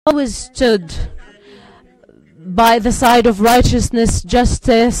always stood by the side of righteousness,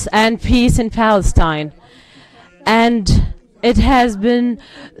 justice, and peace in Palestine. And it has been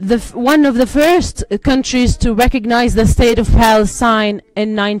one of the first countries to recognize the state of Palestine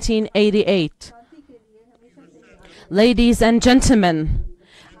in 1988. Ladies and gentlemen,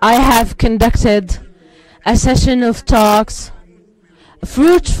 I have conducted a session of talks,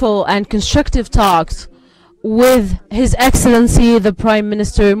 fruitful and constructive talks, with His Excellency the Prime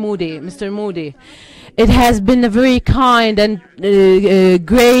Minister Mr. Modi. It has been a very kind and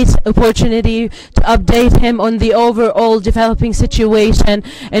great opportunity to update him on the overall developing situation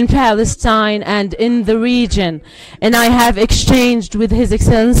in Palestine and in the region. And I have exchanged with His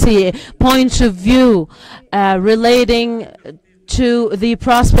Excellency points of view relating to the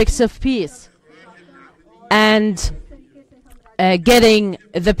prospects of peace and getting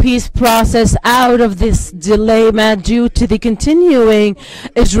the peace process out of this dilemma due to the continuing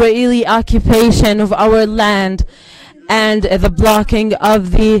Israeli occupation of our land and the blocking of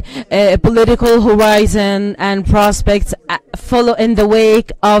the political horizon and prospects follow in the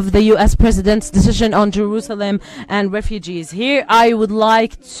wake of the U.S. President's decision on Jerusalem and refugees. Here I would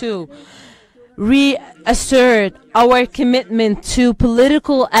like to reassert our commitment to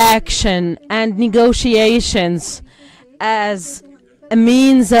political action and negotiations as a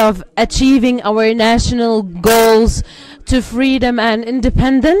means of achieving our national goals to freedom and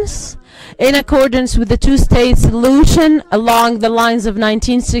independence in accordance with the two-state solution along the lines of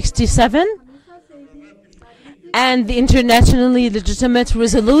 1967 and the internationally legitimate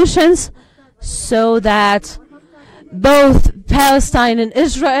resolutions, so that both Palestine and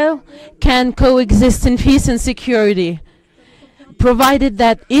Israel can coexist in peace and security, provided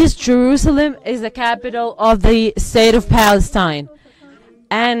that East Jerusalem is the capital of the state of Palestine.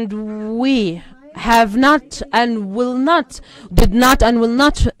 And we have not and will not, did not and will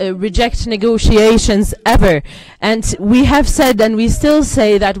not reject negotiations ever. And we have said, and we still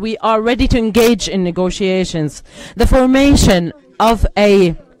say, that we are ready to engage in negotiations. The formation of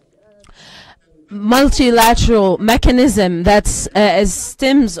a multilateral mechanism that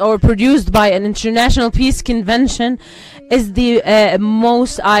stems or produced by an international peace convention is the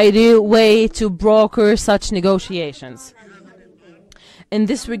most ideal way to broker such negotiations. In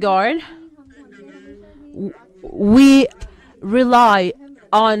this regard, we rely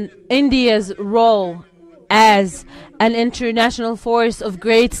on India's role as an international force of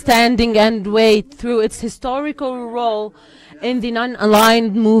great standing and weight through its historical role in the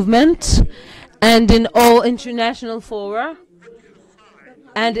non-aligned movement and in all international fora,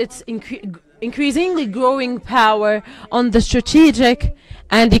 and its increasingly growing power on the strategic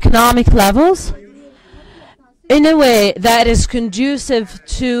and economic levels in a way that is conducive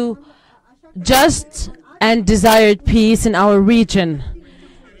to just and desired peace in our region,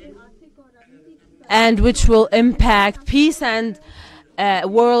 and which will impact peace and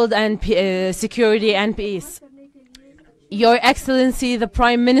world and security and peace. Your Excellency the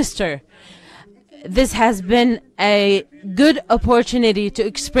Prime Minister, this has been a good opportunity to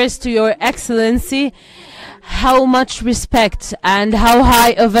express to Your Excellency how much respect and how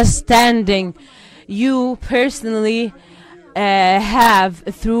high of a standing you personally have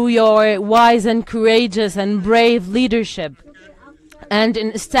through your wise and courageous and brave leadership, and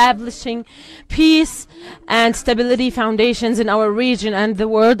in establishing peace and stability foundations in our region and the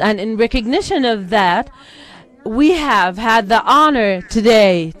world. And in recognition of that, we have had the honor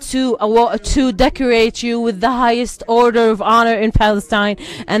today to decorate you with the highest order of honor in Palestine,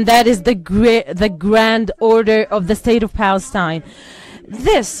 and that is the Grand Order of the State of Palestine.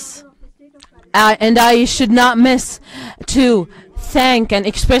 This, and I should not miss to thank and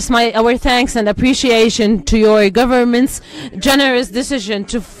express our thanks and appreciation to your government's generous decision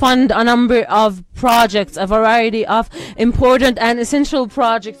to fund a number of projects, a variety of important and essential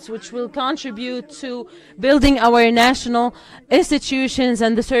projects which will contribute to building our national institutions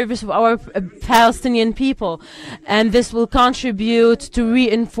and the service of our Palestinian people. And this will contribute to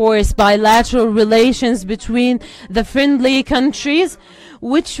reinforce bilateral relations between the friendly countries,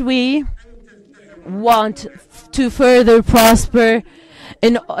 which we want to further prosper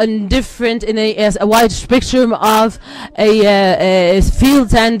in a wide spectrum of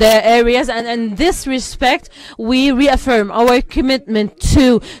fields and areas. And in this respect, we reaffirm our commitment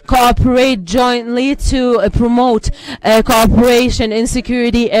to cooperate jointly to promote cooperation in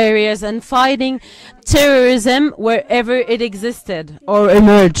security areas and fighting terrorism wherever it existed or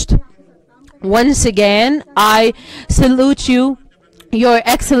emerged. Once again, I salute you, Your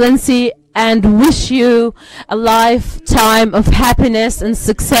Excellency, and wish you a lifetime of happiness and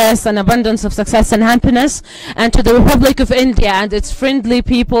success and abundance of success and happiness, and to the Republic of India and its friendly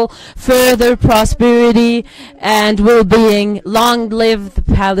people further prosperity and well-being. Long live the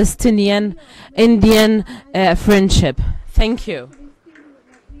Palestinian-Indian friendship. Thank you.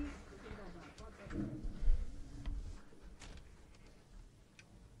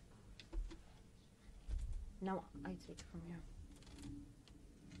 Now I take from here.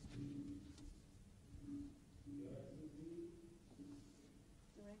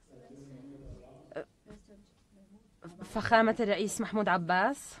 فخامة الرئيس محمود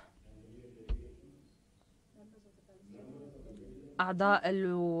عباس، أعضاء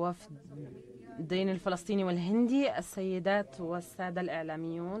الوفدين الفلسطيني والهندي، السيدات والسادة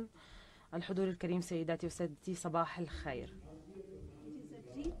الإعلاميون، الحضور الكريم، سيداتي وسادتي، صباح الخير.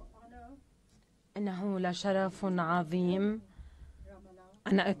 إنه لشرف عظيم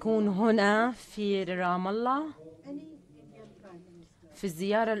أن أكون هنا في رام الله في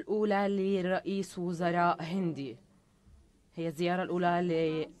الزيارة الأولى لرئيس وزراء هندي. هي الزيارة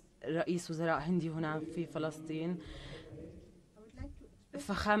الأولى لرئيس وزراء هندي هنا في فلسطين.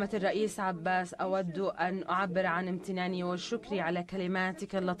 فخامة الرئيس عباس، أود أن أعبر عن امتناني وشكري على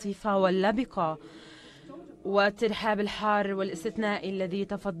كلماتك اللطيفة واللبقة والترحاب الحار والاستثنائي الذي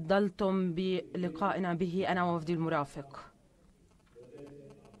تفضلتم بلقائنا به أنا ووفدي المرافق.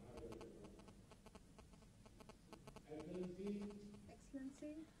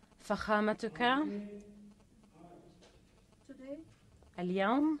 فخامتك،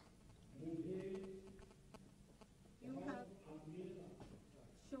 اليوم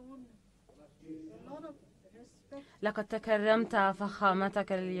لقد تكرمت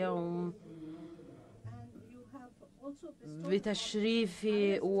فخامتك اليوم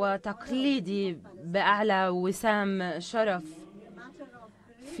بتشريفي وتقليدي بأعلى وسام شرف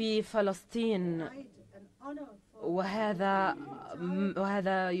في فلسطين، وهذا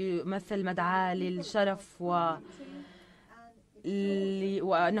يمثل مدعاة للشرف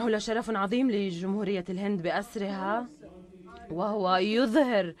وأنه لشرف عظيم لجمهورية الهند بأسرها، وهو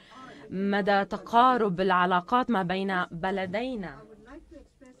يظهر مدى تقارب العلاقات ما بين بلدينا.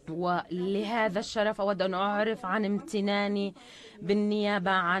 ولهذا الشرف أود أن أعرف عن امتناني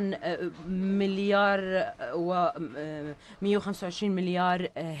بالنيابة عن مليار و125 مليار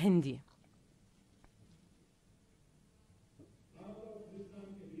هندي.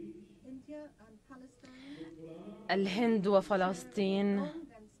 الهند وفلسطين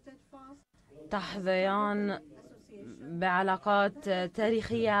تحظيان بعلاقات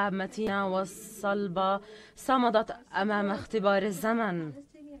تاريخية متينة وصلبة صمدت أمام اختبار الزمن.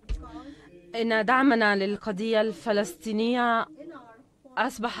 إن دعمنا للقضية الفلسطينية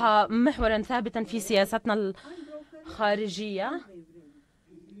أصبح محورا ثابتا في سياستنا الخارجية،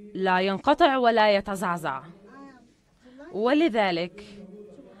 لا ينقطع ولا يتزعزع. ولذلك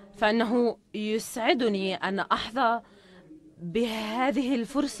فإنه يسعدني أن أحظى بهذه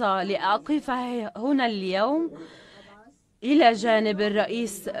الفرصة لأقف هنا اليوم إلى جانب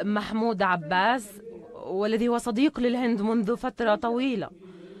الرئيس محمود عباس، والذي هو صديق للهند منذ فترة طويلة.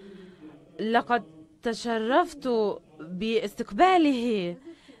 لقد تشرفت باستقباله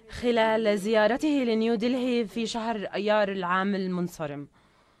خلال زيارته لنيودلهي في شهر أيار العام المنصرم.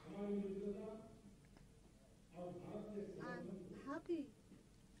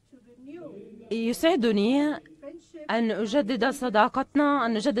 يسعدني أن نجدد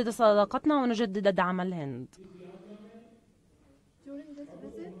صداقتنا ونجدد دعم الهند.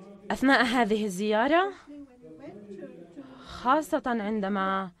 أثناء هذه الزيارة، خاصة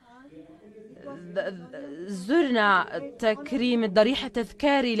عندما زرنا تكريم الضريح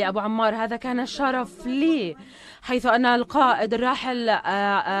التذكاري لأبو عمار، هذا كان شرف لي، حيث أن القائد الراحل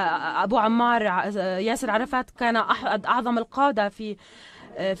أبو عمار ياسر عرفات كان أحد أعظم القادة في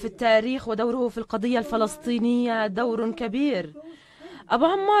التاريخ، ودوره في القضية الفلسطينية دور كبير. أبو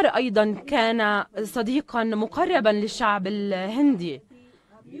عمار أيضا كان صديقا مقربا للشعب الهندي،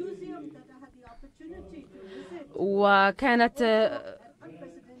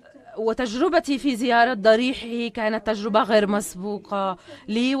 وتجربتي في زيارة ضريحه كانت تجربة غير مسبوقة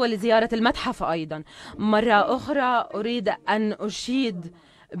لي ولزيارة المتحف أيضا. مرة أخرى أريد أن أشيد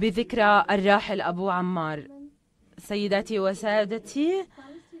بذكرى الراحل أبو عمار. سيداتي وسادتي،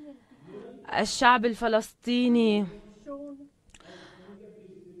 الشعب الفلسطيني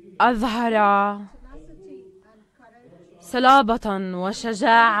أظهر صلابة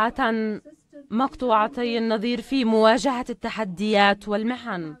وشجاعة مقطوعتي النظير في مواجهة التحديات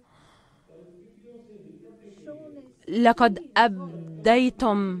والمحن. لقد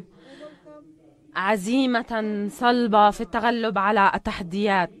أبديتم عزيمة صلبة في التغلب على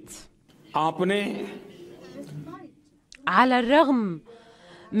التحديات. आपने على الرغم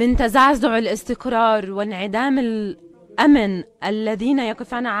من تزعزع الاستقرار وانعدام الأمن الذين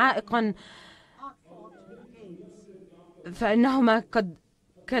يقفان عائقا، فإنهما قد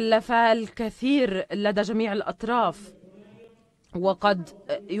كلفا الكثير لدى جميع الأطراف وقد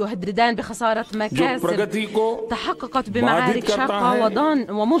يهددان بخسارة مكاسب تحققت بمعارك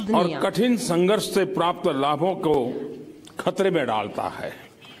شاقة ومضنية और कठिन संघर्ष से प्राप्त लाभों को खतरे में डालता है।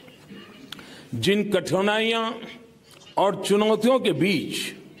 जिन कठिनाइयां और चुनौतियों के बीच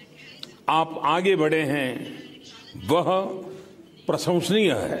आप आगे बढ़े हैं वह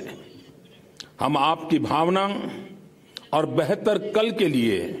प्रशंसनीय है। हम आपकी भावना और बेहतर कल के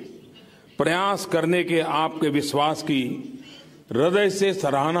लिए प्रयास करने के आपके विश्वास की हृदय से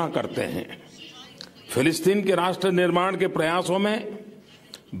सराहना करते हैं। फिलिस्तीन के राष्ट्र निर्माण के प्रयासों में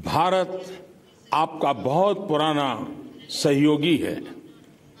भारत आपका बहुत पुराना सहयोगी है।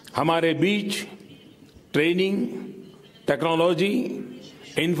 हमारे बीच training, technology,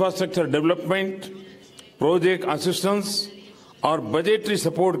 infrastructure development, project assistance और बजटरी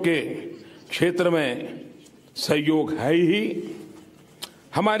सपोर्ट के क्षेत्र में सहयोग है ही।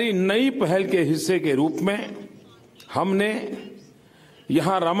 हमारी नई पहल के हिस्से के रूप में हमने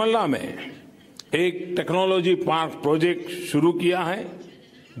यहां रामल्ला में एक टेक्नोलॉजी पार्क प्रोजेक्ट शुरू किया है,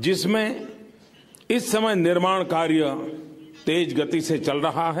 जिसमें इस समय निर्माण कार्य तेज गति से चल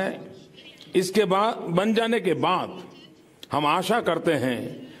रहा है। इसके बाद बन जाने के बाद हम आशा करते हैं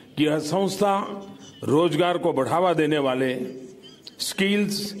कि यह संस्था रोजगार को बढ़ावा देने वाले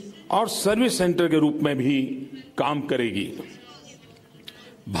स्किल्स और सर्विस सेंटर के रूप में भी काम करेगी।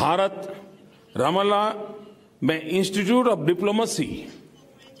 भारत रामल्ला में इंस्टीट्यूट ऑफ डिप्लोमेसी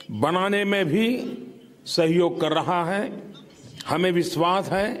बनाने में भी सहयोग कर रहा है। हमें विश्वास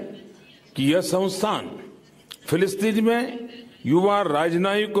है कि यह संस्थान फिलिस्तीन में युवा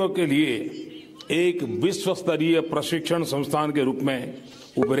राजनयिकों के लिए एक विश्व स्तरीय प्रशिक्षण संस्थान के रूप में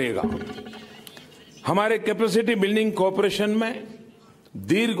उभरेगा। हमारे कैपेसिटी बिल्डिंग कोऑपरेशन में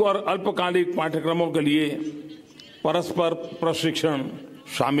दीर्घ और अल्पकालिक पाठ्यक्रमों के लिए परस्पर प्रशिक्षण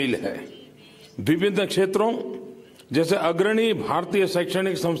शामिल है। विभिन्न क्षेत्रों जैसे अग्रणी भारतीय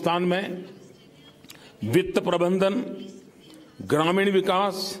शैक्षणिक संस्थान में वित्त प्रबंधन, ग्रामीण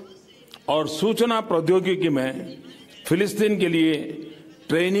विकास और सूचना प्रौद्योगिकी में फिलिस्तीन के लिए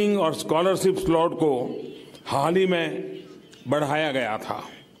ट्रेनिंग और स्कॉलरशिप स्लॉट को हाल ही में बढ़ाया गया था।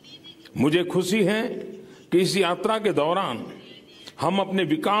 मुझे खुशी है कि इस यात्रा के दौरान हम अपने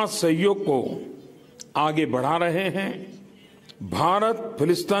विकास सहयोग को आगे बढ़ा रहे हैं। भारत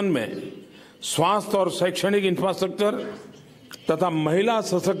फिलिस्तीन में स्वास्थ्य और शैक्षणिक इंफ्रास्ट्रक्चर तथा महिला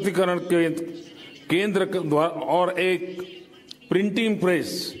सशक्तिकरण के केंद्र और एक प्रिंटिंग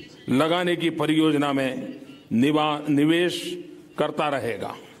प्रेस लगाने की परियोजना में निवेश करता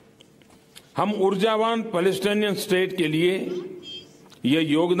रहेगा। हम ऊर्जावान पैलेस्टाइनियन स्टेट के लिए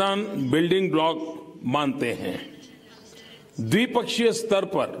यह योगदान बिल्डिंग ब्लॉक मानते हैं। द्विपक्षीय स्तर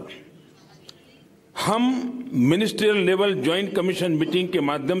पर हम ministerial level joint commission meeting के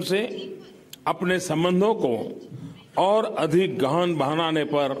माध्यम से अपने संबंधों को और अधिक गहन बनाने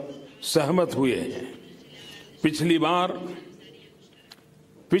पर सहमत हुए हैं।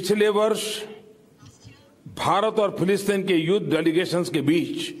 पिछले वर्ष भारत और फिलिस्तीन के यूथ डेलीगेशंस के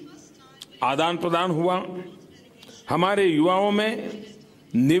बीच आदान प्रदान हुआ। हमारे युवाओं में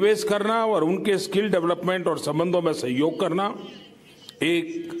निवेश करना और उनके स्किल डेवलपमेंट और संबंधों में सहयोग करना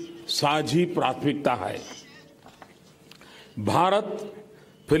एक साझी प्राथमिकता है। भारत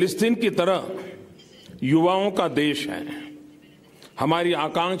फिलिस्तीन की तरह युवाओं का देश है। हमारी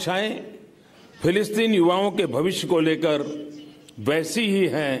आकांक्षाएं फिलिस्तीन युवाओं के भविष्य को लेकर वैसी ही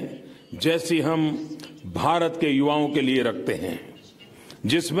हैं जैसी हम भारत के युवाओं के लिए रखते हैं,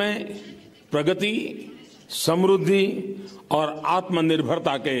 जिसमें प्रगति, समृद्धि और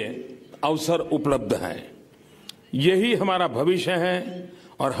आत्मनिर्भरता के अवसर उपलब्ध हैं। यही हमारा भविष्य है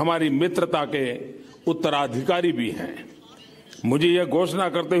और हमारी मित्रता के उत्तराधिकारी भी हैं। मुझे यह घोषणा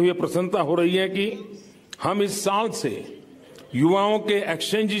करते हुए प्रसन्नता हो रही है कि हम इस साल से युवाओं के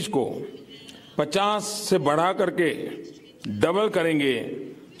एक्सचेंजेस को 50 से बढ़ा करके डबल करेंगे,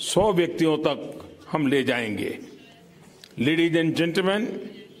 100 व्यक्तियों तक हम ले जाएंगे। लेडीज एंड जेंटलमैन,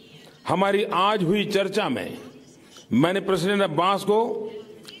 हमारी आज हुई चर्चा में मैंने प्रेसिडेंट अब्बास को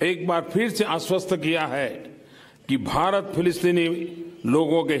एक बार फिर से आश्वस्त किया है कि भारत फिलिस्तीनी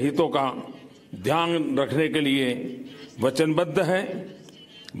लोगों के हितों का ध्यान रखने के लिए वचनबद्ध है।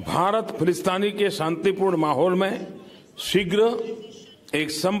 भारत फिलिस्तीनी के शांतिपूर्ण माहौल में शीघ्र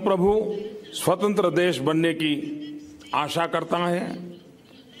एक संप्रभु स्वतंत्र देश बनने की आशा करता है।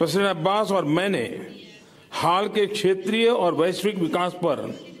 प्रेसिडेंट अब्बास और मैंने हाल के क्षेत्रीय और वैश्विक विकास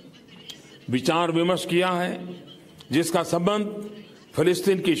पर विचार विमर्श किया है, जिसका संबंध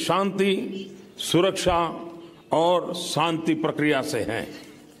फिलिस्तीन की शांति, सुरक्षा और शांति प्रक्रिया से है।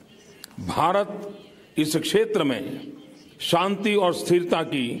 भारत इस क्षेत्र में शांति और स्थिरता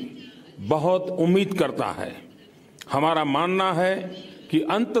की बहुत उम्मीद करता है। हमारा मानना है कि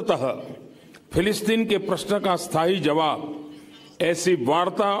अंततः फिलिस्तीन के प्रश्न का स्थायी जवाब ऐसी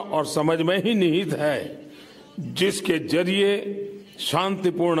वार्ता और समझ में ही निहित है जिसके जरिए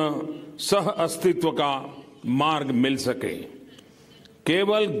शांतिपूर्ण सह अस्तित्व का मार्ग मिल सके।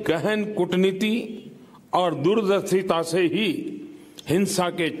 केवल गहन कूटनीति और दूरदर्शिता से ही हिंसा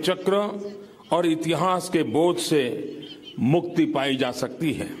के चक्र और इतिहास के बोझ से मुक्ति पाई जा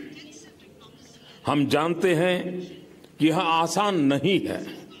सकती है। हम जानते हैं कि यह आसान नहीं है,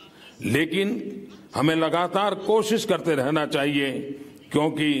 लेकिन हमें लगातार कोशिश करते रहना चाहिए,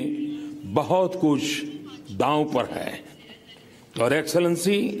 क्योंकि बहुत कुछ दांव पर है। और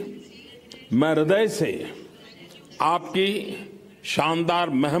एक्सेलेंसी, मैं हृदय से आपकी शानदार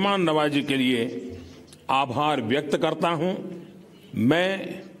मेहमान नवाजी के लिए आभार व्यक्त करता हूं।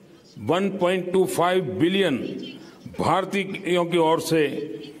 मैं 1.25 बिलियन भारतीयों की ओर से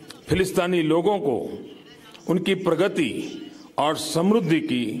फिलिस्तीनी लोगों को उनकी प्रगति और समृद्धि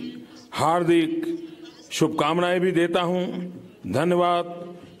की हार्दिक शुभकामनाएं भी देता हूं।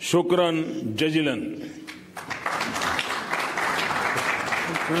 धन्यवाद, शुक्रन जजीलन।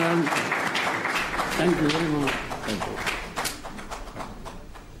 Thank you very much. Thank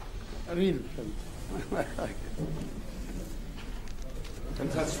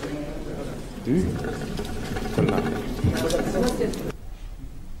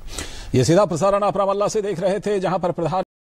ये सीधा प्रसारण आप रामल्ला से देख रहे थे, जहां पर प्रधान